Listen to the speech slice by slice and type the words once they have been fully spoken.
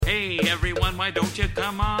Hey everyone, why don't you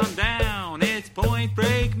come on down? It's Point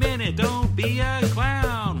Break Minute, don't be a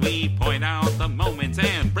clown. We point out the moments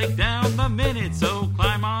and break down the minutes, so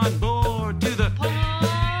climb on board to the Point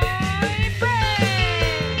Break!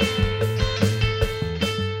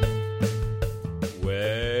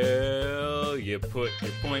 Well, you put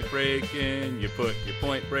your point break in, you put your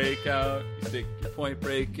point break out, you stick your point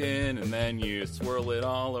break in, and then you swirl it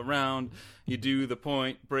all around. You do the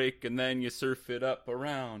point break and then you surf it up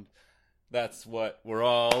around. That's what we're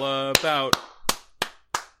all about.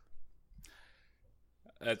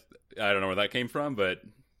 I don't know where that came from, but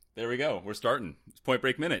there we go. We're starting. It's Point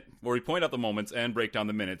Break Minute, where we point out the moments and break down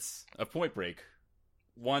the minutes of Point Break.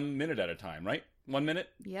 1 minute at a time, right? 1 minute?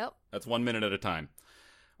 Yep. That's 1 minute at a time.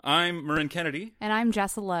 I'm Marin Kennedy. And I'm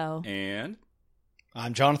Jessa Lowe. And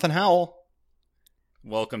I'm Jonathan Howell.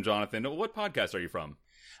 Welcome, Jonathan. What podcast are you from?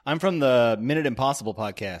 I'm from the Minute Impossible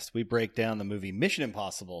podcast. We break down the movie Mission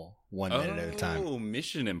Impossible 1 minute at a time. Oh,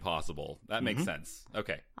 Mission Impossible. That makes sense.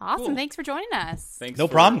 Okay. Awesome. Cool. Thanks for joining us. No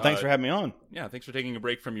problem. Thanks for having me on. Yeah, thanks for taking a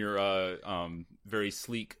break from your very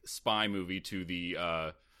sleek spy movie to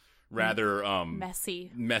the rather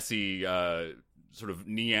messy sort of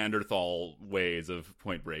Neanderthal ways of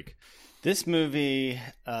Point Break. This movie,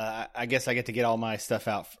 I guess I get to get all my stuff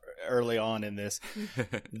out early on in this.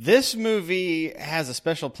 This movie has a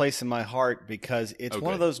special place in my heart because it's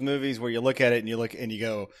one of those movies where you look at it and you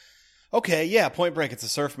go, okay, yeah, Point Break, it's a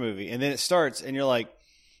surf movie. And then it starts and you're like,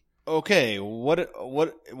 okay,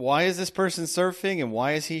 why is this person surfing and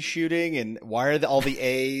why is he shooting and why are all the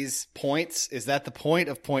A's points? Is that the point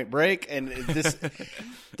of Point Break? And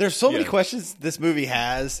there's so many questions this movie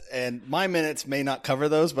has, and my minutes may not cover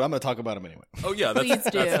those, but I'm going to talk about them anyway. Oh yeah,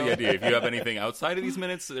 that's the idea. If you have anything outside of these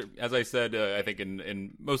minutes, as I said, I think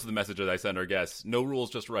in most of the messages I send our guests, no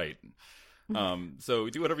rules, just right. So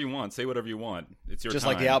do whatever you want, say whatever you want. It's your just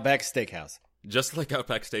time. Like the Outback Steakhouse. Just like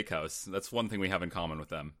Outback Steakhouse. That's one thing we have in common with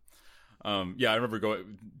them. I remember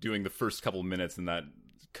doing the first couple of minutes in that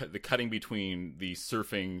the cutting between the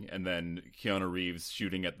surfing and then Keanu Reeves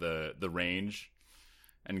shooting at the range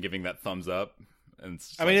and giving that thumbs up. And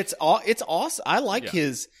it's awesome. I like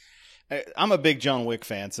his. I'm a big John Wick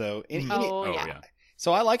fan, so yeah.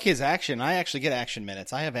 So I like his action. I actually get action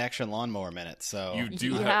minutes. I have action lawnmower minutes. So you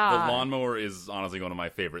do have the lawnmower is honestly one of my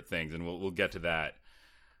favorite things, and we'll get to that.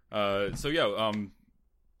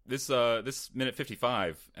 This minute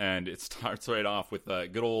 55, and it starts right off with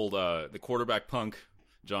good old the quarterback punk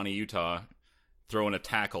Johnny Utah throwing a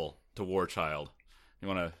tackle to War Child. You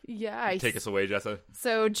want to take us away, Jessa?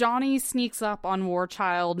 So Johnny sneaks up on War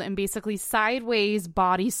Child and basically sideways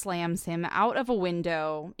body slams him out of a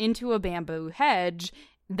window into a bamboo hedge,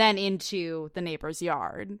 then into the neighbor's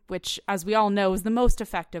yard, which, as we all know, is the most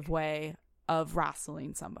effective way of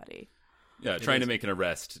wrestling somebody. Yeah, trying to make an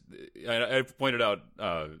arrest. I pointed out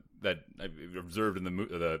that I observed in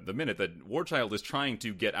the minute that War Child is trying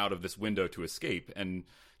to get out of this window to escape, and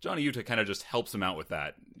Johnny Utah kind of just helps him out with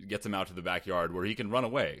that, gets him out to the backyard where he can run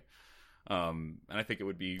away. And I think it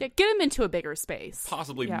would be get him into a bigger space,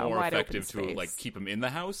 possibly more effective to keep him in the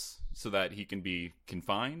house so that he can be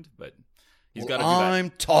confined. But he's got to do that. I'm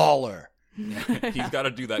taller. He's got to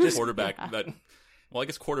do that quarterback that. Well, I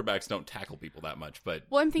guess quarterbacks don't tackle people that much, but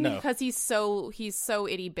I'm thinking because he's so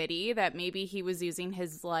itty bitty that maybe he was using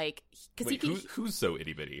his who's so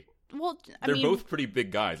itty bitty? Well, they're both pretty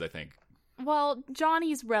big guys, I think. Well,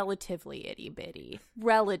 Johnny's relatively itty bitty,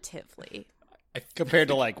 relatively compared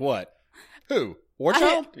to what? Who? War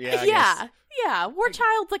Child? Yeah. War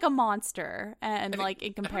Child's like a monster, and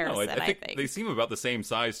in comparison, I think they seem about the same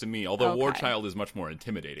size to me. Although War Child is much more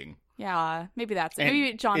intimidating. Yeah, maybe that's it.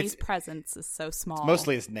 Maybe Johnny's presence is so small. It's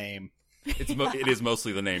mostly his name. It is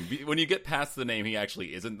mostly the name. When you get past the name, he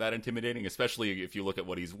actually isn't that intimidating, especially if you look at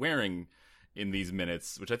what he's wearing in these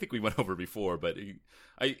minutes, which I think we went over before. But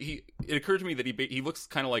it occurred to me that he looks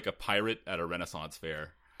kind of like a pirate at a Renaissance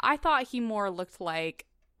fair. I thought he more looked like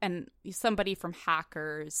somebody from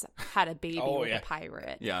Hackers had a baby with a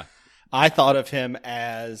pirate. Yeah, I thought of him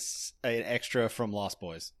as an extra from Lost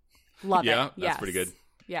Boys. Love it. Yeah, that's pretty good.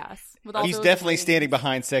 Yes. He's definitely standing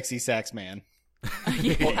behind Sexy Sax Man.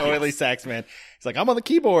 Oily Sax Man. He's like, I'm on the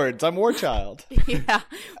keyboards. I'm War Child. Yeah.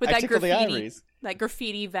 With that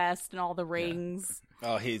graffiti vest and all the rings. Yeah.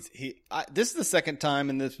 Oh, this is the second time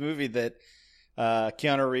in this movie that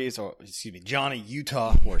Keanu Reeves, Johnny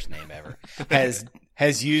Utah, worst name ever,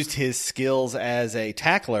 has used his skills as a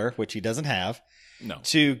tackler, which he doesn't have,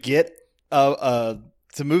 to get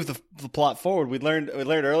to move the plot forward. We learned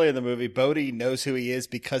earlier in the movie, Bodhi knows who he is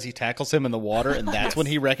because he tackles him in the water, and that's when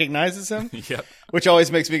he recognizes him. Yep. Which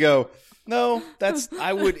always makes me go, no,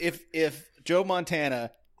 I would if Joe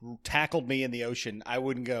Montana tackled me in the ocean, I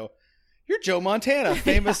wouldn't go, "You're Joe Montana,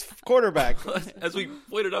 famous quarterback." As we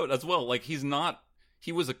pointed out as well, like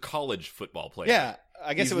he was a college football player. Yeah,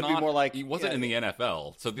 I guess it would be more like he wasn't in the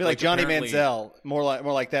NFL. So be like Johnny Manziel, more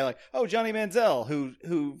like that. Like, oh, Johnny Manziel,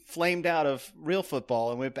 who flamed out of real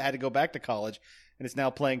football and had to go back to college, and is now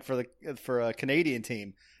playing for a Canadian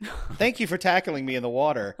team. Thank you for tackling me in the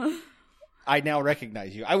water. I now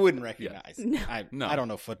recognize you. I wouldn't recognize. Yeah. I don't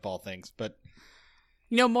know football things, but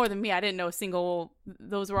You know more than me. I didn't know a single.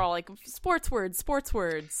 Those were all like sports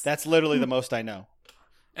words. That's literally the most I know.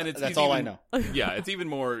 And that's all I know. Yeah, it's even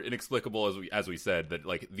more inexplicable as we said that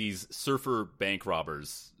like these surfer bank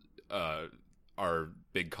robbers are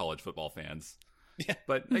big college football fans. Yeah.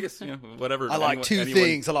 But I guess whatever. I like two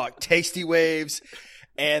things. I like Tasty Waves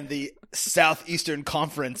and the Southeastern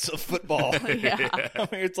Conference of football. Yeah. I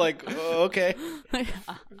mean, it's like, okay,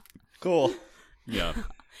 cool. Yeah.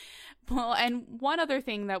 Well, and one other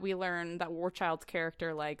thing that we learned that Warchild's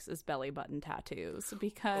character likes is belly button tattoos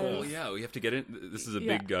because Oh yeah, we have to get in. This is a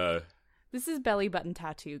big. This is belly button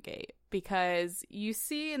tattoo gate because you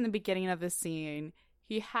see in the beginning of the scene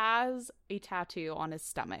he has a tattoo on his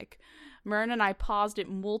stomach. Mern and I paused it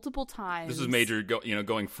multiple times. This is major.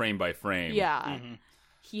 Going frame by frame. Yeah. Mm-hmm.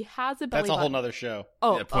 He has a belly That's button. a whole nother show.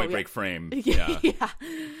 Yeah, point break frame. Yeah.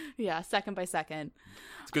 Yeah, second by second.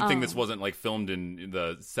 It's a good thing this wasn't like filmed in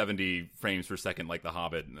the 70 frames per second like The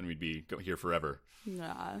Hobbit, and then we'd be here forever.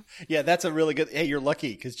 Yeah. Yeah, that's a really good. Hey, you're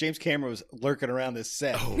lucky because James Cameron was lurking around this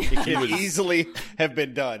set. It could easily have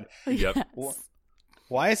been done. Yep.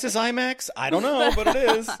 Why is this IMAX? I don't know, but it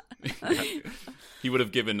is. He would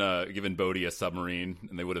have given Bodhi a submarine,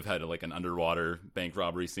 and they would have had like an underwater bank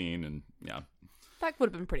robbery scene, and yeah, That would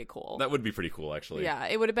have been pretty cool. that would be pretty cool, actually. Yeah,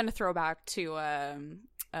 it would have been a throwback to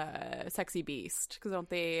Sexy Beast because don't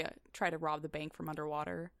they try to rob the bank from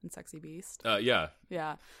underwater in Sexy Beast? Yeah.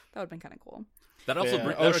 Yeah, that would have been kind of cool. That also Yeah,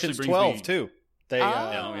 that Ocean's actually brings 12 me, too. They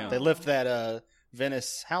yeah. they lift that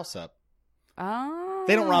Venice house up. Oh,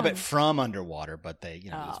 They don't rob it from underwater, but they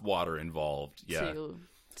There's water involved. Yeah. to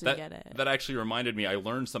get it. That actually reminded me. I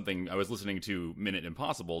learned something. I was listening to Minute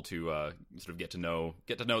Impossible to sort of get to know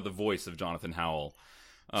the voice of Jonathan Howell.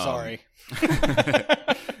 Sorry.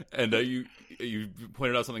 And you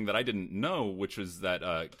pointed out something that I didn't know, which was that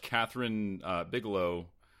Catherine Bigelow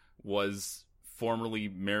was formerly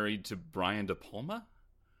married to Brian De Palma.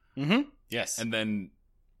 Mm-hmm. Yes. And then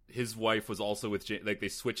his wife was also with they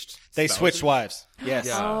switched. They spouses? switched wives. Yes.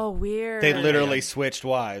 Yeah. Oh, weird. They literally switched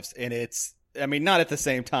wives, and it's. I mean, not at the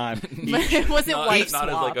same time. it wasn't wife not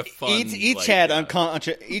as swap. like a fun. Each had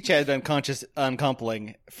unconscious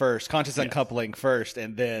uncoupling first, conscious uncoupling first,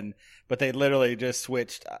 and then. But they literally just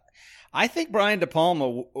switched. I think Brian De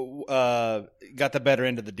Palma got the better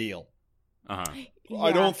end of the deal. Uh-huh. Yeah.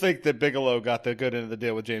 I don't think that Bigelow got the good end of the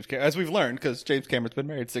deal with James Cameron, as we've learned, because James Cameron's been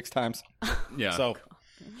married 6 times. Yeah. So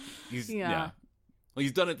He's Yeah. Well,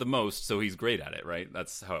 he's done it the most, so he's great at it, right?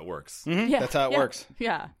 That's how it works. Yeah, that's how it works.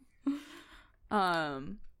 Yeah.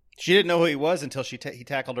 She didn't know who he was until he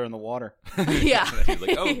tackled her in the water. Yeah. He's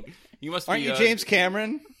like, oh, you must Aren't be you James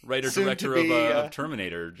Cameron? writer soon director to be, of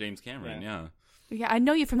Terminator, James Cameron. Yeah. Yeah, I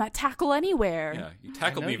know you from that tackle anywhere. Yeah, you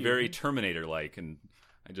tackled me very Terminator-like, and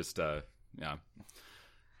I just, yeah.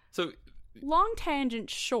 So, Long tangent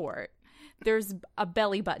short, there's a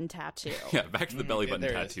belly button tattoo. yeah, back to the belly button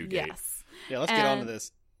there it is. tattoo gate. Yes. Yeah, let's get on to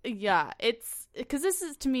this. Yeah, it's because this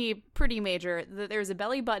is to me pretty major. That there's a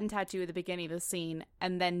belly button tattoo at the beginning of the scene,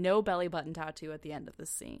 and then no belly button tattoo at the end of the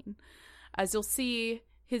scene. As you'll see,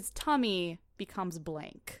 his tummy becomes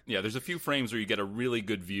blank. Yeah, there's a few frames where you get a really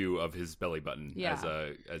good view of his belly button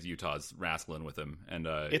Yeah. as Utah's wrestling with him, and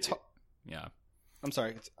yeah. I'm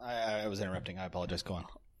sorry. I was interrupting. I apologize. Go on.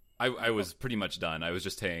 I was pretty much done. I was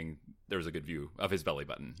just saying there was a good view of his belly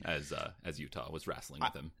button as Utah was wrestling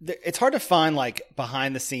with him. It's hard to find like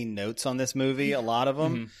behind the scene notes on this movie. A lot of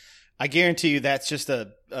them. Mm-hmm. I guarantee you that's just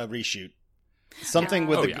a reshoot. Something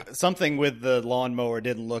with something with the lawnmower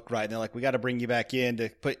didn't look right. And they're like, we got to bring you back in to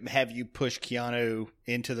have you push Keanu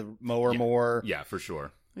into the mower more. Yeah, for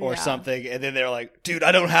sure. Or something, and then they're like, "Dude,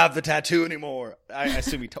 I don't have the tattoo anymore." I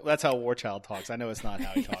assume that's how Warchild talks. I know it's not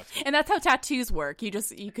how he talks. And that's how tattoos work. You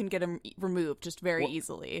can get them removed just very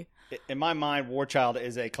easily. In my mind, Warchild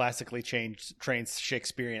is a classically trained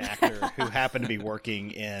Shakespearean actor who happened to be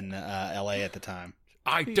working in L.A. at the time.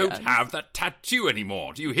 I don't have that tattoo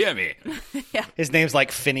anymore. Do you hear me? Yeah. His name's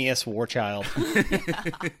like Phineas Warchild.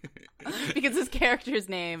 Because his character's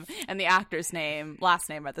name and the actor's last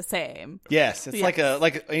name are the same. Yes, it's like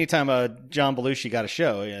anytime John Belushi got a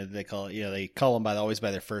show, they call them always by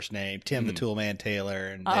their first name. Tim the Toolman Taylor,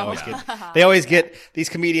 and they always get these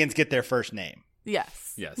comedians get their first name.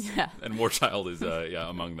 Yes. Yes. Yeah. And War Child is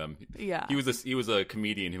among them. Yeah. He was a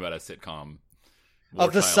comedian who had a sitcom.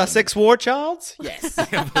 Of the Sussex War Childs? Yes.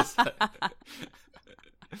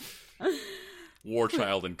 War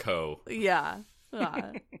Child and Co. Yeah.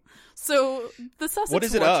 So the Sussex What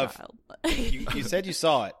is it War of? Child. You said you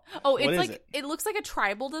saw it. Oh, What it's is like it looks like a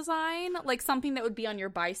tribal design, like something that would be on your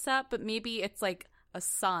bicep, but maybe it's like a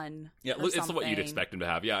sun. Yeah, or it's what you'd something. expect him to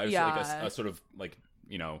have. Yeah, it was Yeah. like a sort of like,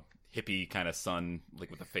 hippie kind of sun, like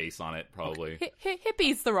with a face on it, probably.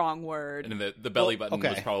 Hippie's the wrong word. And then the belly button was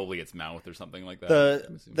okay. probably its mouth or something like that.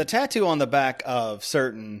 I'm assuming. The tattoo on the back of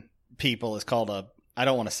certain people is called I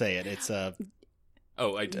don't want to say it. It's a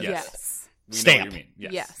yes. Yes. We know Stamp. what you mean.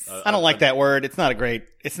 Yes. Yes. I don't like that word. It's not a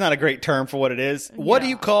great term for what it is. What do Yeah.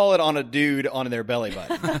 you call it on a dude on their belly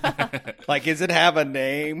button? Like, does it have a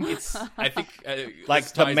name? I think Like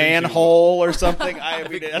this the ties manhole or something? I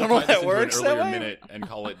Into, don't know if that works an that earlier way. minute and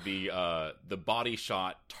call it the body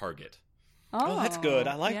shot target. Oh, that's good.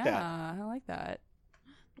 I like that. Yeah, I like that.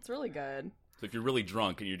 It's really good. So if you're really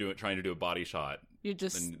drunk and you're trying to do a body shot, You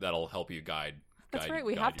just then that'll help you guide. That's right. guide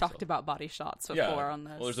We have yourself. talked about body shots before on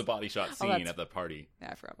this. Well, there's a body shot scene that's- at the party. Yeah,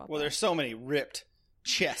 I forgot about Well, that. there's so many ripped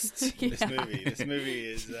chests in this Yeah. movie. This movie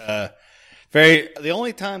is very. The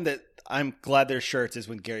only time that I'm glad there's shirts is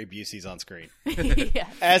when Gary Busey's on screen. Yeah.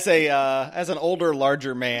 As an older,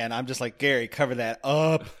 larger man, I'm just like, Gary, cover that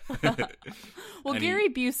up. Well, And Gary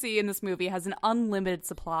Busey in this movie has an unlimited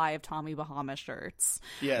supply of Tommy Bahama shirts.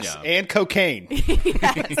 Yes, Yeah. and cocaine.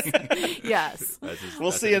 Yes.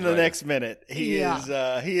 We'll see in the next minute. He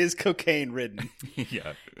Yeah. is cocaine ridden.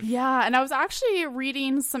 Yeah. Yeah, and I was actually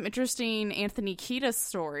reading some interesting Anthony Kiedis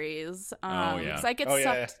stories. Oh, yeah. 'Cause I get Oh,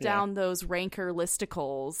 yeah, sucked yeah. down those rancor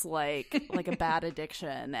listicles like a bad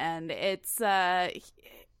addiction, and it's Anthony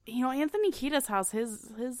Kiedis has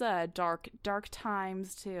his dark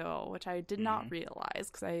times too, which I did not realize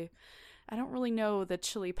because I don't really know the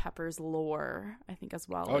Chili Peppers lore. I think as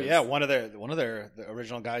well. Oh as- yeah, one of the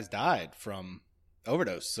original guys died from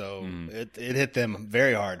overdose, so it hit them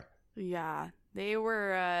very hard. Yeah, they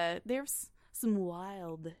were some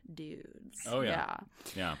wild dudes. Oh yeah.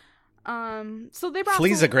 Yeah. So they brought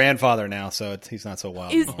Flea's a grandfather now, so he's not so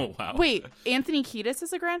wild. Is- anymore. Oh wow. Wait, Anthony Kiedis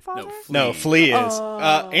is a grandfather? No, Flea is. Oh.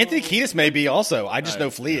 Anthony Kiedis may be also. I just know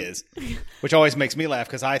Flea is, which always makes me laugh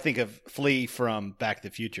because I think of Flea from Back to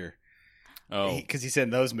the Future. Oh. Because he's in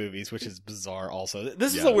those movies, which is bizarre. Also,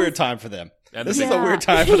 this is Yeah. a weird time for them. And This the is big- a weird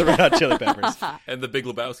time for the Red Hot Chili Peppers. and the Big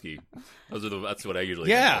Lebowski. That's what I usually.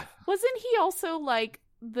 Yeah. think Wasn't he also like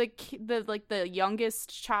the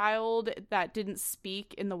youngest child that didn't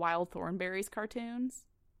speak in the Wild Thornberries cartoons?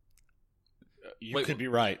 You Wait, could be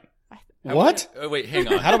right. of. What? Oh, wait, hang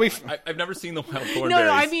on. How do we? I've never seen the Wild Thornberries.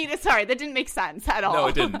 No, I mean, sorry, that didn't make sense at all. No,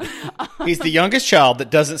 it didn't. He's the youngest child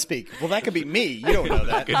that doesn't speak. Well, that could be me. You don't know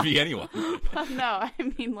that. Could be anyone. No, I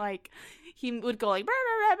mean, like, he would go like, blah,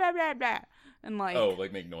 blah, blah, blah, blah, and like, Oh,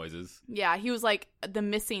 like make noises. yeah, he was like the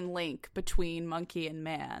missing link between monkey and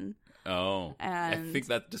man. Oh, I And- think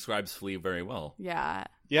that describes Flea very well. Yeah.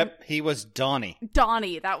 Yep, he was Donnie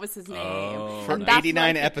Donnie, that was his name. Oh, for And that's what I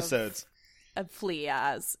 89 think episodes. Of Flea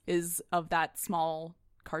is of that small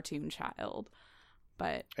cartoon child.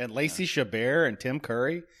 But And Lacey Chabert and Tim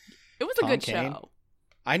Curry. it was Tom a good Kane. show.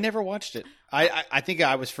 I never watched it. I think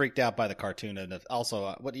I was freaked out by the cartoon. And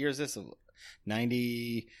also, what year is this?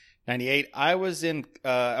 90, 98. I was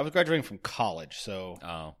graduating from college, so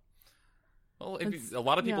Oh. Well, It's- a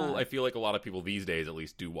lot of people, yeah. I feel like a lot of people these days at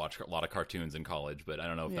least do watch a lot of cartoons in college, but I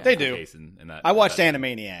don't know if Yeah. that's They the do. case in that. I watched that-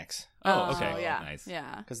 Animaniacs Oh, okay. Yeah. Nice.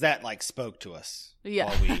 Yeah. because that like spoke to us. Yeah.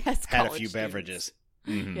 while we As had a college few students. beverages.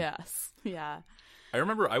 Mhm. Yes. Yeah. I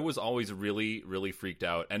remember I was always really, really freaked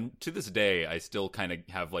out, and to this day, I still kind of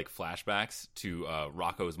have like flashbacks to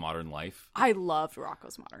Rocco's Modern Life. I loved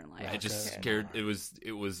Rocco's Modern Life. I just Okay. scared. It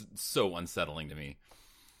was so unsettling to me.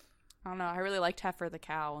 I don't know. I really liked Heifer the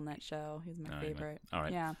cow on that show. He's my Anyway. favorite. All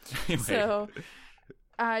right. Yeah. Anyway. So,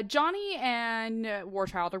 Johnny and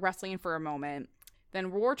Warchild are wrestling for a moment.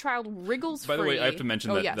 Then Warchild wriggles By the free. way, I have to mention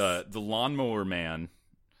Oh, that yes. the lawnmower man,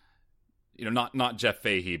 not Jeff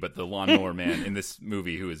Fahey, but the lawnmower man in this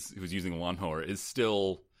movie who's using a lawnmower is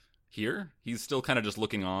still here. He's still kind of just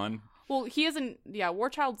looking on. Well, he isn't. Yeah,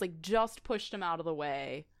 Warchild's like just pushed him out of the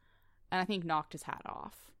way, and I think knocked his hat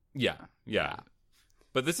off. Yeah.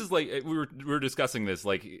 But this is like we were discussing this.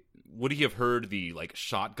 Like, would he have heard the like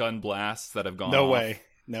shotgun blasts that have gone? No off way.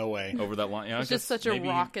 No way. over that lawn. Yeah, It's just such a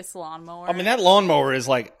raucous lawnmower. I mean, that lawnmower is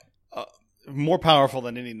like more powerful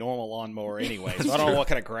than any normal lawnmower anyway. So I don't know what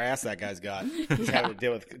kind of grass that guy's got. He's having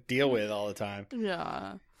to deal with all the time.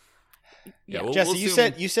 Yeah. Yeah, we'll Jesse,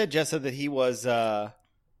 assume- you said Jessa that he was a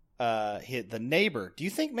the neighbor. Do you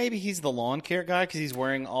think maybe he's the lawn care guy because he's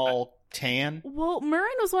wearing all tan? Well,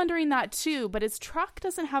 Murren was wondering that too, but his truck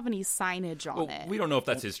doesn't have any signage on it. We don't know if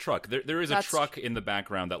that's his truck. There is a truck in the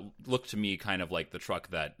background that looked to me kind of like the truck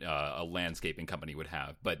that a landscaping company would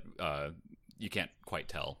have, but you can't quite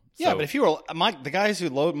tell. Yeah, but if you were the guys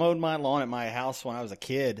who mowed my lawn at my house when I was a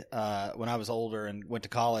kid, when I was older and went to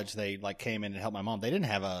college, they like came in and helped my mom. They didn't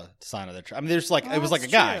have a sign of their truck. I mean, there's like it was like a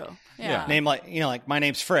guy named like my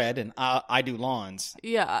name's Fred and I do lawns.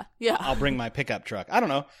 Yeah. I'll bring my pickup truck. I don't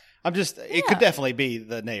know. It could definitely be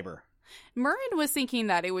the neighbor. Murren was thinking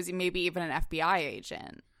that it was maybe even an FBI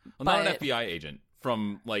agent. Well, not an FBI agent.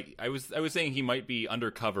 From like I was saying he might be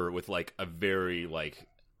undercover with like a very like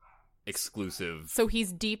exclusive. So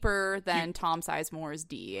he's deeper than Tom Sizemore's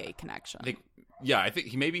DEA connection. I think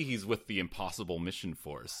he's with the Impossible Mission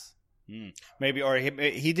Force. Maybe, or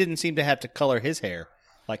he didn't seem to have to color his hair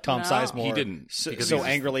like Tom Sizemore. He didn't. So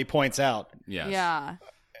angrily points out. Yes.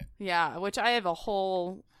 Yeah, which I have a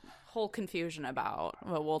whole confusion about.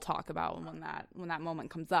 What we'll talk about when that moment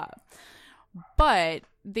comes up. But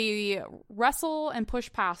they wrestle and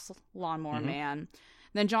push past Lawnmower Man.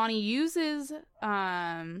 Then Johnny uses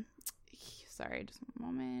sorry, just a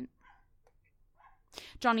moment.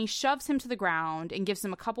 Johnny shoves him to the ground and gives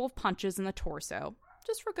him a couple of punches in the torso,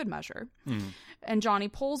 just for good measure. And Johnny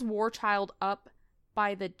pulls Warchild up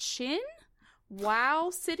by the chin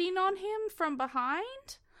while sitting on him from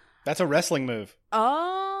behind. That's a wrestling move.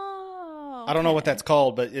 Oh. I don't know what that's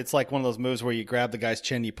called, but it's like one of those moves where you grab the guy's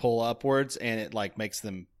chin, you pull upwards, and it like makes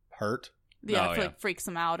them hurt. Yeah, like freaks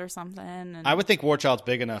him out or something. And I would think Warchild's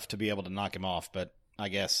big enough to be able to knock him off, but I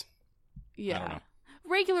guess. Yeah. I don't know.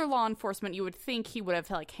 Regular law enforcement, you would think he would have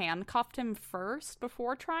like handcuffed him first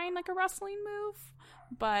before trying like a wrestling move,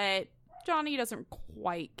 but Johnny doesn't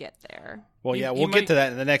quite get there. Well, we'll get to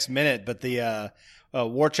that in the next minute, but the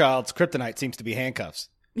Warchild's kryptonite seems to be handcuffs.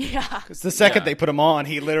 Yeah. Because the second they put him on,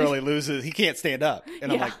 he literally loses. He can't stand up.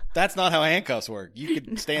 And I'm like, that's not how handcuffs work. You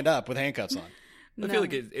can stand up with handcuffs on. I feel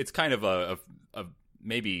like it's kind of a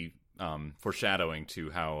foreshadowing to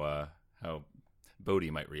how Bodhi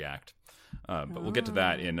might react. But we'll get to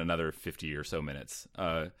that in another 50 or so minutes.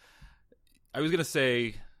 I was going to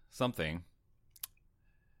say something.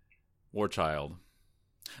 Warchild.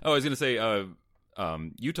 Oh, I was going to say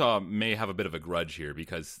Utah may have a bit of a grudge here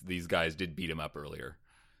because these guys did beat him up earlier.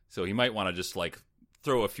 So he might want to just like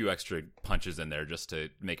throw a few extra punches in there just to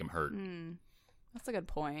make him hurt. That's a good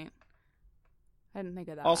point. I didn't think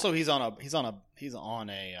of that. Also, he's in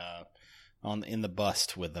the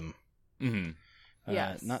bust with them.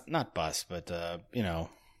 Yes. Not bust, but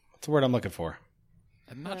what's the word I'm looking for?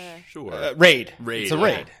 I'm not sure. Raid. Raid. It's a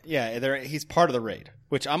raid. Yeah, he's part of the raid.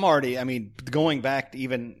 Which I'm already. I mean, going back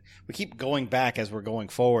we keep going back as we're going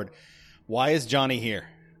forward. Why is Johnny here?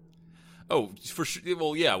 Oh, for sure.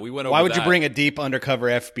 Well, yeah, we went over. Why would you bring a deep undercover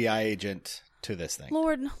FBI agent to this thing?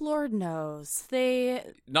 Lord knows.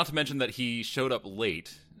 Not to mention that he showed up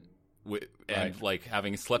late, like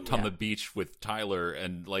having slept on the beach with Tyler,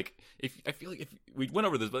 and like I feel like if we went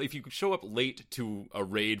over this, but if you show up late to a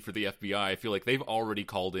raid for the FBI, I feel like they've already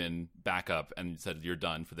called in backup and said you're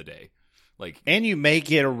done for the day. And you may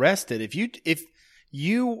get arrested if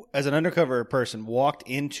you as an undercover person walked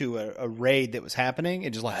into a raid that was happening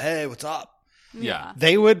and just like, hey, what's up? Yeah.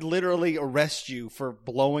 They would literally arrest you for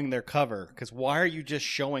blowing their cover because why are you just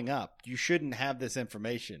showing up? You shouldn't have this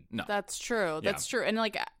information. No. That's true. That's true. And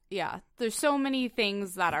there's so many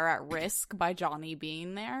things that are at risk by Johnny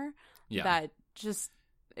being there that just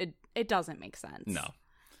it doesn't make sense. No.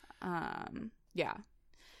 Yeah.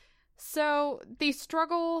 So they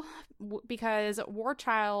struggle because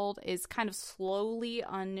Warchild is kind of slowly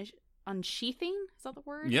unsheathing. Is that the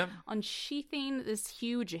word? Yeah. Unsheathing this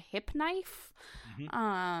huge hip knife.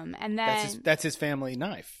 And then that's his family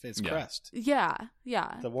knife. His crest. Yeah.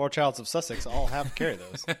 The Warchilds of Sussex all have to carry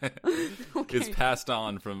those. Okay. It's passed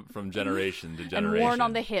on from generation to generation. And worn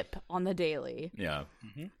on the hip on the daily. Yeah.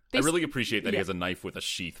 I really appreciate that he has a knife with a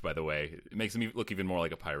sheath, by the way. It makes him look even more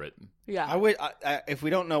like a pirate. Yeah. If we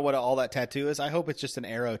don't know what all that tattoo is, I hope it's just an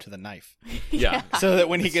arrow to the knife. Yeah. So that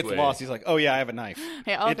when he gets lost, he's like, oh yeah, I have a knife.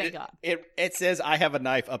 Yeah, thank God. It says I have a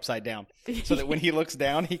knife upside down. So that when he looks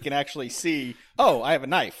down, he can actually see, oh, I have a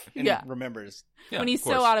knife. And he remembers. Yeah, when he's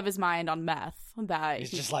so out of his mind on meth that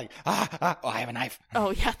he's just like, oh, I have a knife. Oh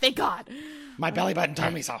yeah, thank God. My belly button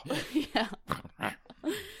told me so. Yeah.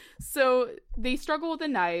 So they struggle with the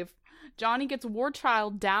knife. Johnny gets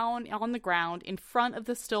Warchild down on the ground in front of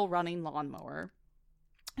the still running lawnmower.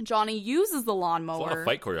 Johnny uses the lawnmower. There's a lot of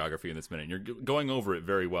fight choreography in this minute. You're going over it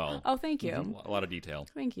very well. Oh, thank you. A lot of detail.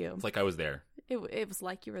 Thank you. It's like I was there. It was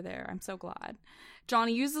like you were there. I'm so glad.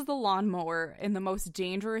 Johnny uses the lawnmower in the most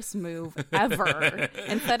dangerous move ever.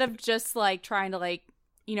 Instead of just like trying to like,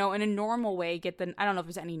 you know, in a normal way get the, I don't know if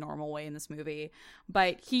there's any normal way in this movie,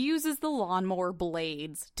 but he uses the lawnmower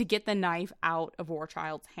blades to get the knife out of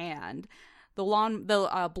Warchild's hand.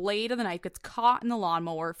 The blade of the knife gets caught in the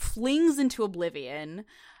lawnmower, flings into oblivion,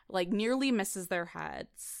 like nearly misses their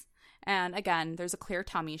heads. And again, there's a clear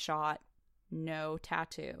tummy shot, no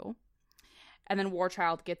tattoo. And then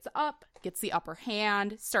Warchild gets up, gets the upper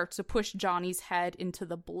hand, starts to push Johnny's head into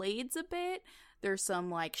the blades a bit. There's some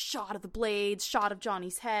like shot of the blades, shot of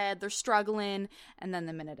Johnny's head. They're struggling, and then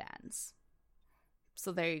the minute ends.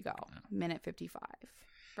 So there you go, minute 55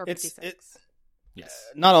 or 56.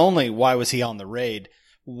 Yes. Not only why was he on the raid,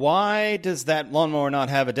 why does that lawnmower not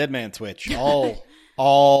have a dead man switch?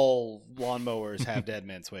 All lawnmowers have dead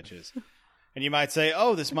man switches. And you might say,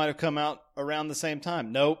 oh, this might have come out around the same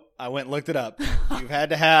time. Nope. I went and looked it up. You've had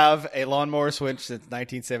to have a lawnmower switch since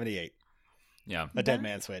 1978. Yeah. A dead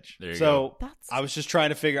man switch. There you go. go. I was just trying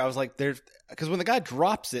to figure, I was like, because when the guy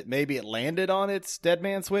drops it, maybe it landed on its dead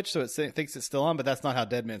man switch, so it thinks it's still on, but that's not how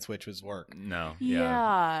dead man switches work. No.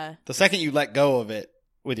 Yeah. The second you let go of it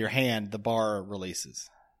with your hand, the bar releases.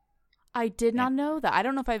 I did not know that. I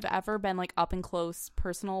don't know if I've ever been like up and close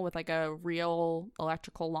personal with like a real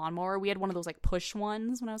electrical lawnmower. We had one of those like push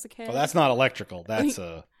ones when I was a kid. Well, that's not electrical. That's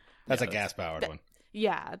a gas powered one.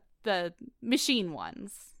 Yeah, the machine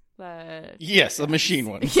ones. Yes, a machine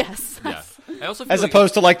one. Yes. Yeah. I also feel as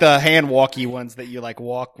opposed to like the hand walkie ones that you like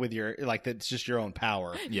walk with your like that's just your own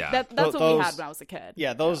power. Yeah. That's what we had when I was a kid.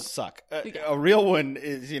 Yeah, those suck. A real one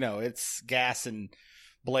is, you know, it's gas and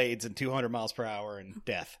blades and 200 miles per hour and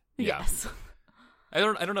death. Yeah. Yes. I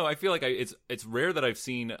don't know. I feel like it's rare that I've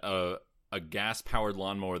seen a gas powered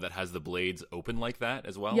lawnmower that has the blades open like that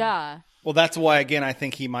as well. Yeah. Well, that's why again I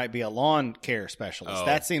think he might be a lawn care specialist. Oh.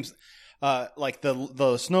 That seems like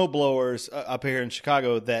the snow blowers up here in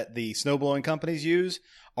Chicago that the snow blowing companies use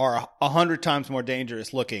are 100 times more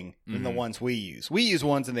dangerous looking than the ones we use. We use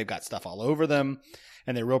ones and they've got stuff all over them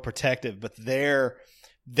and they're real protective, but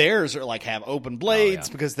theirs are like have open blades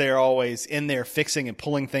because they're always in there fixing and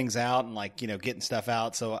pulling things out and like, you know, getting stuff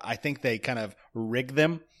out. So I think they kind of rig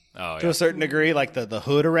them to a certain degree, like the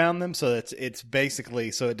hood around them. So it's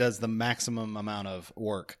basically, so it does the maximum amount of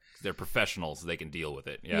work. They're professionals. They can deal with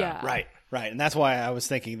it. Yeah. Right. And that's why I was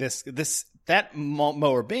thinking that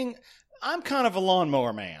mower being, I'm kind of a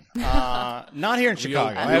lawnmower man. Not here in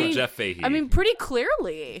Chicago. Jeff Fahey. I mean, pretty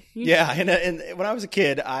clearly. Yeah. And when I was a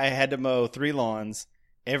kid, I had to mow 3 lawns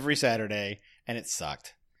every Saturday, and it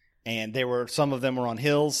sucked. And some of them were on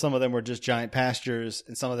hills, some of them were just giant pastures,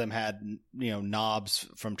 and some of them had, you know, knobs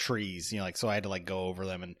from trees, you know, like, so I had to like go over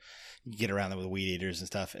them and get around them with weed eaters and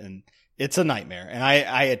stuff. And it's a nightmare. And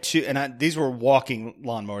I had 2, and these were walking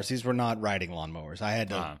lawnmowers. These were not riding lawnmowers. I had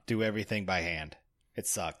to do everything by hand. It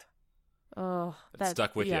sucked. Oh, it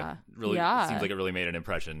stuck with you. Really, it seems like it really made an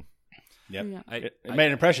impression. Yep. Yeah. It made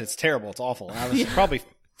an impression. It's terrible. It's awful. And I was probably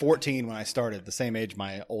 14 when I started, the same age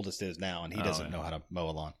my oldest is now, and he doesn't know how to mow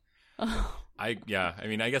a lawn. I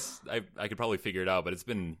mean, I guess I could probably figure it out, but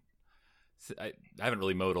I haven't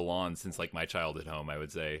really mowed a lawn since like my childhood home, I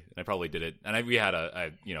would say. And I probably did it, and we had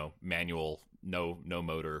a you know, manual, no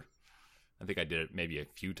motor. I think I did it maybe a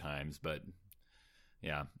few times, but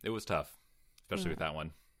yeah, it was tough, especially with that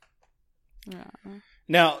one. Yeah.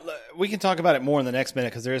 Now, we can talk about it more in the next minute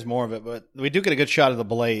because there is more of it, but we do get a good shot of the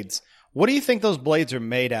blades. What do you think those blades are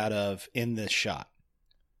made out of in this shot?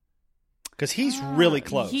 Because he's really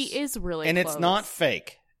close. He is really and close. And it's not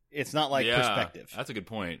fake. It's not like perspective. That's a good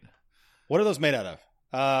point. What are those made out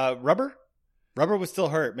of? Rubber? Rubber would still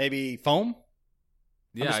hurt. Maybe foam?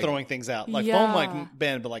 Yeah, I'm just throwing things out. Like foam might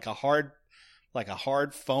bend, but like a hard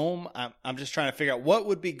foam. I'm just trying to figure out what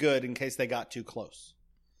would be good in case they got too close.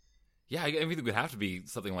 Yeah, I think it would have to be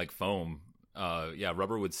something like foam.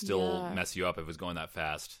 Rubber would still mess you up if it was going that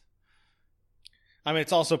fast. I mean,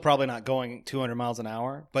 it's also probably not going 200 miles an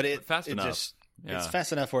hour, but it's fast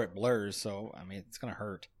enough where it blurs. So, I mean, it's going to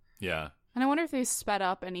hurt. Yeah. And I wonder if they sped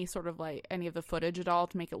up any sort of like any of the footage at all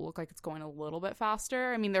to make it look like it's going a little bit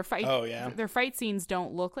faster. I mean, their fight scenes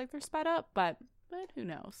don't look like they're sped up, but who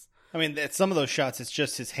knows? I mean, at some of those shots, it's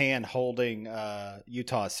just his hand holding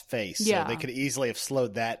Utah's face. Yeah. So they could easily have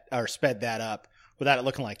slowed that or sped that up without it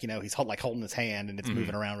looking like, you know, he's like holding his hand and it's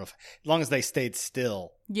moving around. As long as they stayed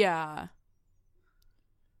still. Yeah.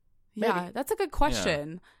 Maybe. Yeah, that's a good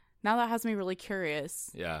question. Yeah. Now that has me really curious.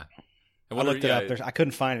 Yeah. I looked it up. I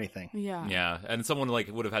couldn't find anything. Yeah. Yeah. And someone like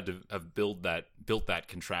would have had to have built that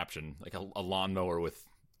contraption, like a lawnmower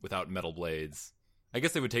without metal blades. I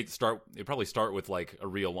guess they'd probably start with like a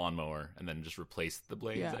real lawnmower and then just replace the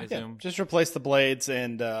blades, I assume. Just replace the blades,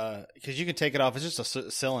 and because you can take it off, it's just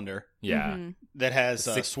a cylinder. Yeah, that has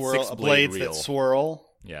six blades reel. that swirl.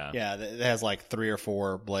 Yeah, that has like 3 or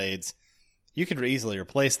 4 blades. You could easily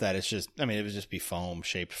replace that. It's just, it would just be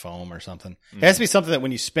shaped foam or something. It has to be something that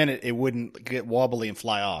when you spin it, it wouldn't get wobbly and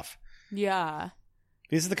fly off. Yeah.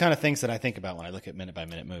 These are the kind of things that I think about when I look at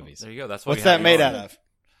minute-by-minute movies. There you go. That's why What's that made out of?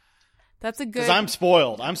 That's a good... Because I'm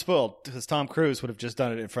spoiled. I'm spoiled because Tom Cruise would have just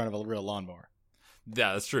done it in front of a real lawnmower.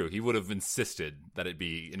 Yeah, that's true. He would have insisted that it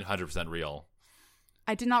be 100% real.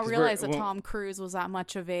 I did not realize that Tom Cruise was that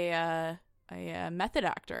much of a method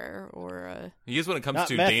actor or a... He is when it comes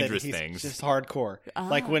to dangerous things. Just hardcore.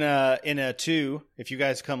 Like when in a 2, if you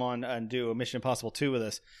guys come on and do a Mission Impossible 2 with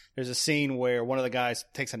us, there's a scene where one of the guys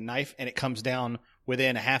takes a knife and it comes down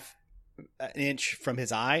within a half an inch from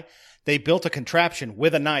his eye. They built a contraption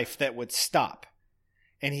with a knife that would stop,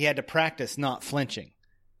 and he had to practice not flinching.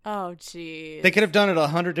 Oh, geez. They could have done it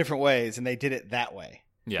 100 different ways, and they did it that way.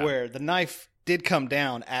 Yeah. Where the knife did come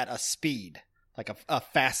down at a speed, like a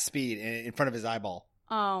fast speed in front of his eyeball.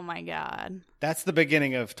 Oh, my God. That's the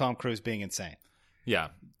beginning of Tom Cruise being insane. Yeah.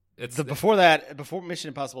 Before Mission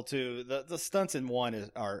Impossible 2, the stunts in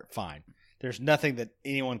 1 are fine. There's nothing that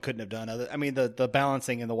anyone couldn't have done. The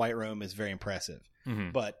balancing in the White Room is very impressive. Mm-hmm.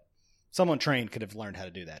 But someone trained could have learned how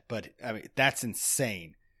to do that. But, that's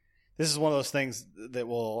insane. This is one of those things that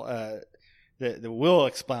we'll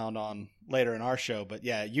expound on later in our show. But,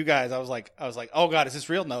 yeah, you guys, I was like, oh, God, is this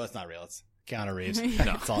real? No, it's not real. It's Keanu Reeves.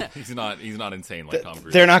 No, he's not insane like Tom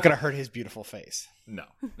Cruise. They're not going to hurt his beautiful face. No.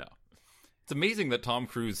 It's amazing that Tom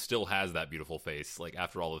Cruise still has that beautiful face, like,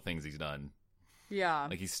 after all the things he's done. Yeah.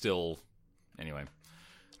 Like, he's still... Anyway.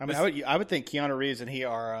 I would think Keanu Reeves and he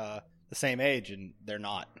are the same age, and they're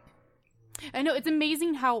not. I know. It's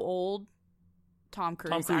amazing how old Tom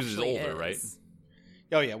Cruise is older, right?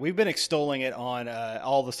 Oh, yeah. We've been extolling it on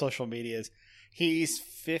all the social medias. He's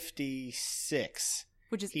 56.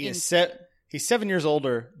 Which is He's 7 years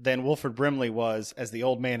older than Wilford Brimley was as the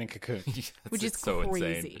old man in Cocoon. Which is so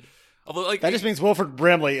crazy. Insane. Although, that just means Wilford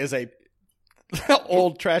Brimley is a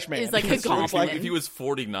old trash man. Is like a goblin. If he was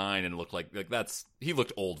 49 and looked like he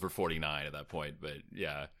looked old for 49 at that point. But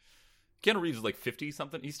yeah, Keanu Reeves is like 50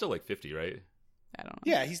 something. He's still like 50, right? I don't know.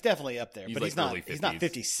 Yeah, he's definitely up there, but like he's not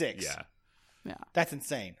 56. Yeah, that's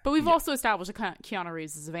insane. But we've also established that Keanu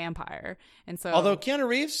Reeves is a vampire, and so although Keanu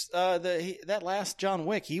Reeves, that last John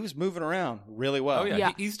Wick, he was moving around really well. Oh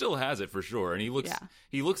yeah. He still has it for sure, and he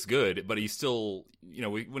looks good, but he's still,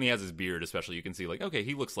 when he has his beard, especially, you can see like, okay,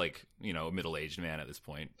 he looks like a middle-aged man at this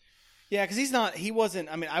point. Yeah, because he wasn't.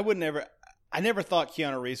 I mean, I never thought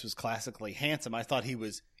Keanu Reeves was classically handsome. I thought he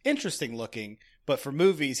was interesting looking, but for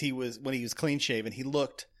movies, when he was clean shaven, he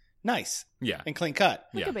looked nice, and clean cut.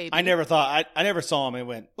 Like a baby. I never saw him and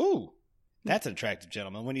went, "Ooh, that's an attractive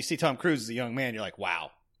gentleman." When you see Tom Cruise as a young man, you're like,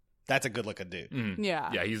 "Wow, that's a good looking dude." Mm-hmm.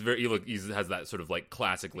 Yeah, yeah, he has that sort of like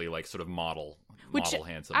classically like sort of model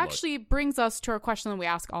handsome. Actually brings us to a question that we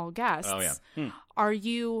ask all guests. Oh yeah, Are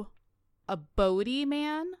you a Bodhi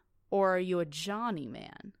man or are you a Johnny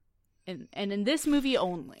man? And in this movie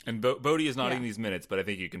only. And Bodhi is not in these minutes, but I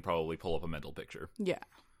think you can probably pull up a mental picture. Yeah.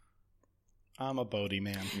 I'm a Bodhi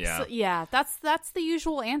man. Yeah. So, yeah, that's the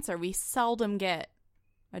usual answer. We seldom get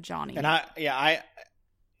a Johnny. And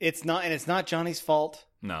it's not Johnny's fault.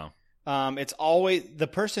 No. It's always the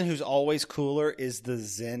person who's always cooler is the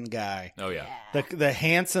Zen guy. Oh yeah. The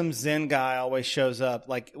handsome Zen guy always shows up.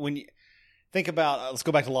 Like when you think about, let's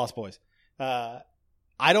go back to Lost Boys.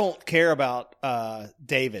 I don't care about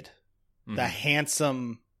David, the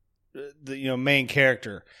handsome, main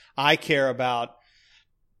character. I care about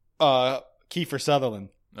Kiefer Sutherland.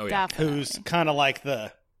 Oh yeah. Definitely. Who's kind of like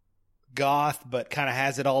the goth, but kind of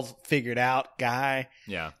has it all figured out guy.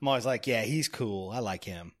 Yeah. I'm always like, yeah, he's cool. I like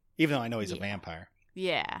him, even though I know he's a vampire.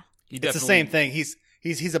 Yeah. It's the same thing.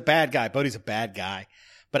 He's a bad guy. Bodhi's a bad guy,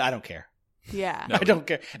 but I don't care. Yeah. I don't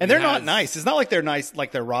care. And they're not nice. It's not like they're nice,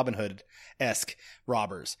 like they're Robin Hood-esque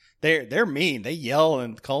robbers. They're mean. They yell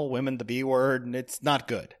and call women the B word, and it's not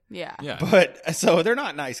good. Yeah. Yeah. But so they're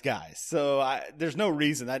not nice guys. So there's no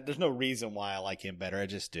reason why I like him better. I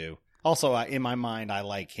just do. Also, in my mind, I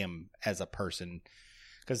like him as a person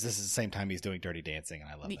because this is the same time he's doing Dirty Dancing, and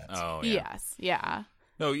I love that. Oh yeah. Yes. Yeah.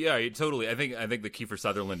 No, yeah, totally. I think the Kiefer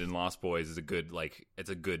Sutherland in Lost Boys is a good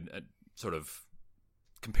sort of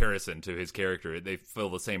comparison to his character. They fill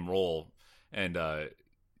the same role, and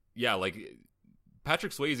like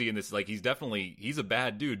Patrick Swayze in this, like he's a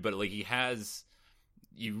bad dude, but like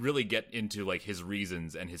you really get into like his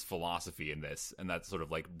reasons and his philosophy in this, and that sort of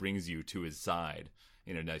like brings you to his side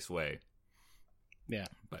in a nice way. Yeah.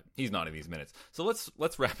 But he's not in these minutes. So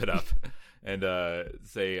let's wrap it up and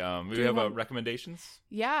say we have recommendations.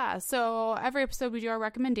 Yeah. So every episode we do our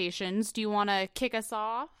recommendations. Do you want to kick us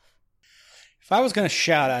off? If I was going to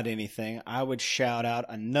shout out anything, I would shout out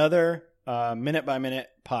another minute by minute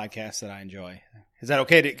podcast that I enjoy. Is that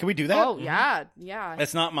okay? Can we do that? Oh yeah, yeah.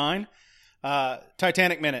 That's not mine.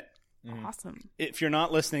 Titanic Minute. Awesome. If you're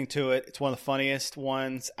not listening to it, it's one of the funniest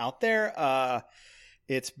ones out there.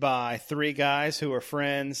 It's by three guys who are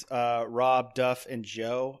friends, Rob, Duff, and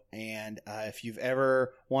Joe. And if you've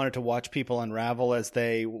ever wanted to watch people unravel as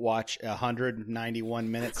they watch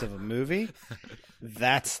 191 minutes of a movie,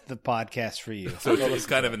 that's the podcast for you. So it's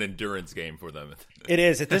kind of an endurance game for them. It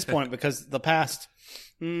is at this point because the past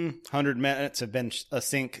 100 minutes have been a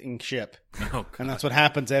sinking ship. Oh, and that's what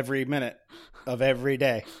happens every minute of every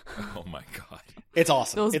day. Oh, my God. It's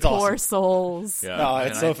awesome. Those it's poor awesome. souls. Yeah, no,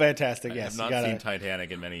 it's so fantastic. Yes, I have not seen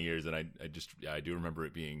Titanic in many years, and I do remember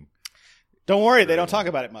it being. Don't worry, they don't talk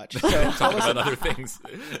about it much. So talk about other things.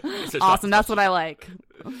 Awesome, that's what I like.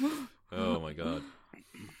 Oh my God,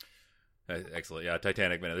 excellent! Yeah,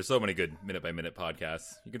 Titanic Minute. There's so many good minute by minute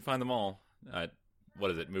podcasts. You can find them all at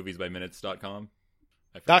moviesbyminutes.com.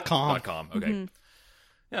 .com. Okay. Mm-hmm.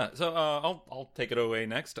 Yeah, so I'll take it away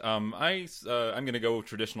next. I'm going to go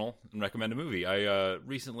traditional and recommend a movie. I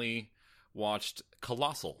recently watched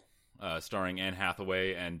Colossal, starring Anne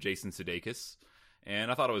Hathaway and Jason Sudeikis, and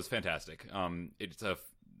I thought it was fantastic. It's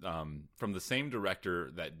from the same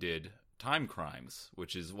director that did Time Crimes,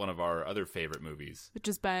 which is one of our other favorite movies. Which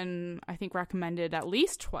has been, I think, recommended at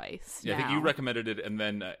least twice. Yeah, I think you recommended it, and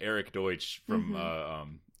then Eric Deutsch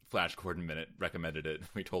from Flash Gordon Minute recommended it.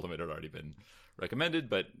 We told him it had already been recommended,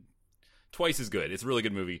 but twice as good. It's a really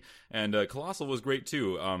good movie, and Colossal was great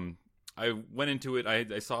too. I went into it.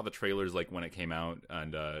 I saw the trailers like when it came out,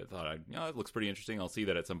 and thought, it looks pretty interesting. I'll see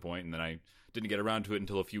that at some point, and then I didn't get around to it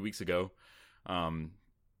until a few weeks ago. And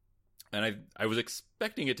I was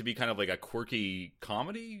expecting it to be kind of like a quirky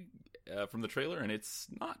comedy from the trailer, and it's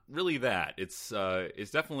not really that. It's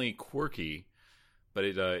definitely quirky, but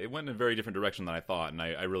it went in a very different direction than I thought, and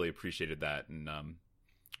I really appreciated that. And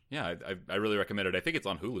yeah, I really recommend it. I think it's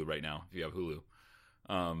on Hulu right now, if you have Hulu.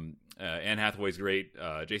 Anne Hathaway's great.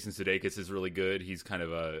 Jason Sudeikis is really good. He's kind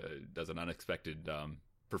of does an unexpected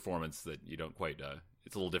performance that you don't quite...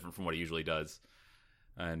 it's a little different from what he usually does.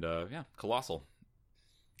 And yeah, Colossal.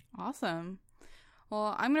 Awesome.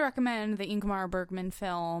 Well, I'm going to recommend the Ingmar Bergman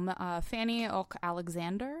film, Fanny och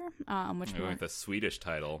Alexander, which with the Swedish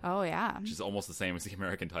title. Oh, yeah. Which is almost the same as the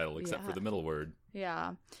American title, except for the middle word.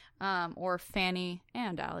 Yeah. Or Fanny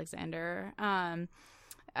and Alexander.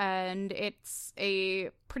 And it's a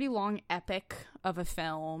pretty long epic of a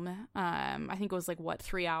film. I think it was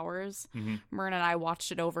 3 hours? Mm-hmm. Myrna and I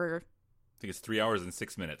watched it over... I think it's 3 hours and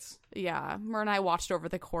 6 minutes. Yeah. Myrna and I watched over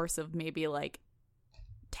the course of maybe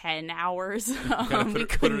 10 hours.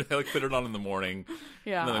 Put it on in the morning.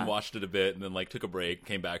 Yeah. And then watched it a bit, and then took a break,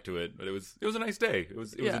 came back to it. But it was a nice day. It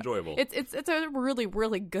was enjoyable. It's a really,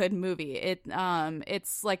 really good movie.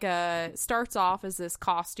 It's starts off as this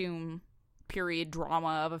costume period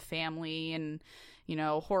drama of a family and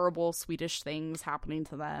horrible Swedish things happening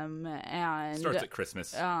to them, and starts at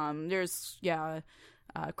Christmas. There's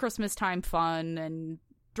Christmas time fun and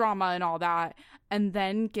drama and all that, and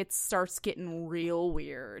then starts getting real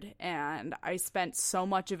weird, and I spent so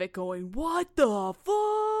much of it going, what the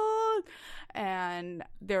fuck? And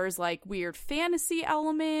there's weird fantasy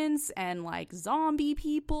elements and zombie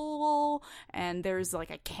people, and there's a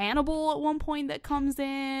cannibal at one point that comes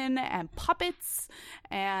in, and puppets,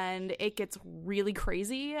 and it gets really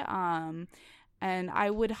crazy. And I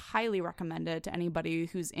would highly recommend it to anybody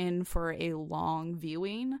who's in for a long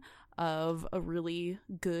viewing of a really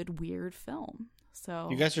good weird film. So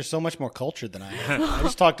you guys are so much more cultured than I am.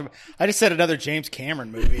 I just said another James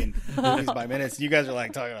Cameron movie in Movies by Minutes. You guys are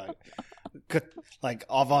talking about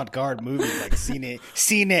avant-garde movies like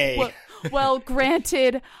Cine. Well,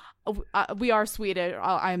 granted, we are Swedish.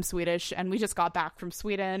 I am Swedish, and we just got back from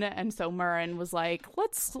Sweden, and so Murren was like,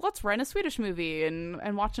 "Let's rent a Swedish movie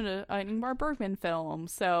and watch an Ingmar Bergman film."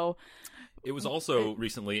 So it was also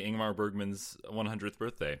recently Ingmar Bergman's 100th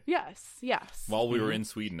birthday. Yes. While we were in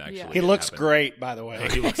Sweden, actually, yeah. He looks great, by the way. Oh,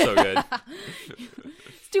 he looks so good.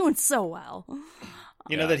 He's doing so well.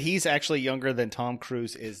 You know that he's actually younger than Tom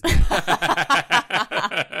Cruise is now.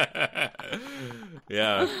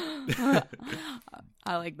 Yeah.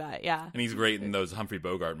 I like that, yeah. And he's great in those Humphrey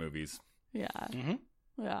Bogart movies. Yeah. Mm-hmm.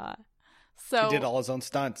 Yeah. So he did all his own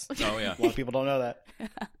stunts. Oh, yeah. A lot of people don't know that.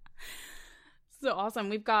 So awesome.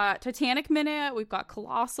 We've got Titanic Minute, we've got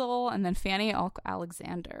Colossal, and then Fanny och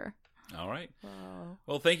Alexander. All right. Wow.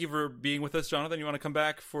 Well, thank you for being with us, Jonathan. You want to come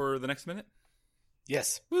back for the next minute?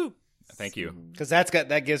 Yes. Woo. Thank you. Because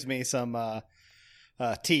that gives me some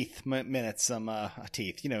teeth minutes, some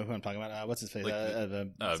teeth. You know who I'm talking about. What's his face? Like,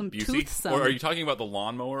 some Busey? toothsome. Or are you talking about the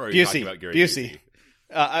lawnmower, or are Busey. you talking about Gary Busey?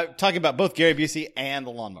 I'm talking about both Gary Busey and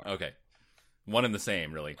the lawnmower. Okay. One and the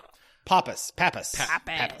same, really. Pappas.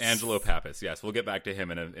 Angelo Pappas. Yes, we'll get back to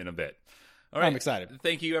him in a bit. All right. I'm excited.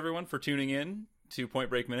 Thank you, everyone, for tuning in to Point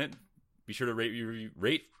Break Minute. Be sure to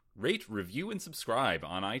rate, review, and subscribe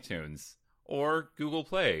on iTunes or Google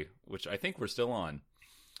Play, which I think we're still on.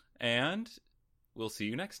 And we'll see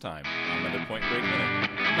you next time on another Point Break Minute.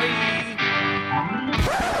 Bye!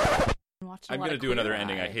 I'm going to do another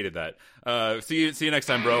ending. I hated that. See you next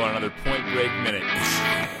time, bro, on another Point Break Minute.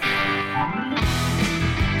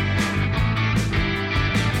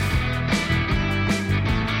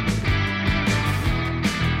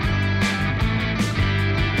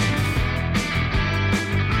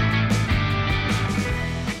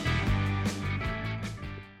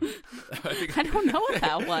 I don't know what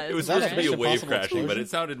that was. It was supposed to be a wave crashing, explosion? but it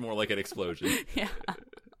sounded more like an explosion. Yeah.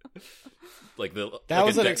 Like that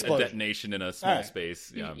was an a explosion. detonation in a small right.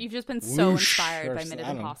 space. Yeah. You've just been so Whoosh, inspired by or Minute I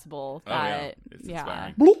don't know. Impossible Oh, yeah. that It's yeah.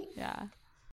 inspiring. Yeah.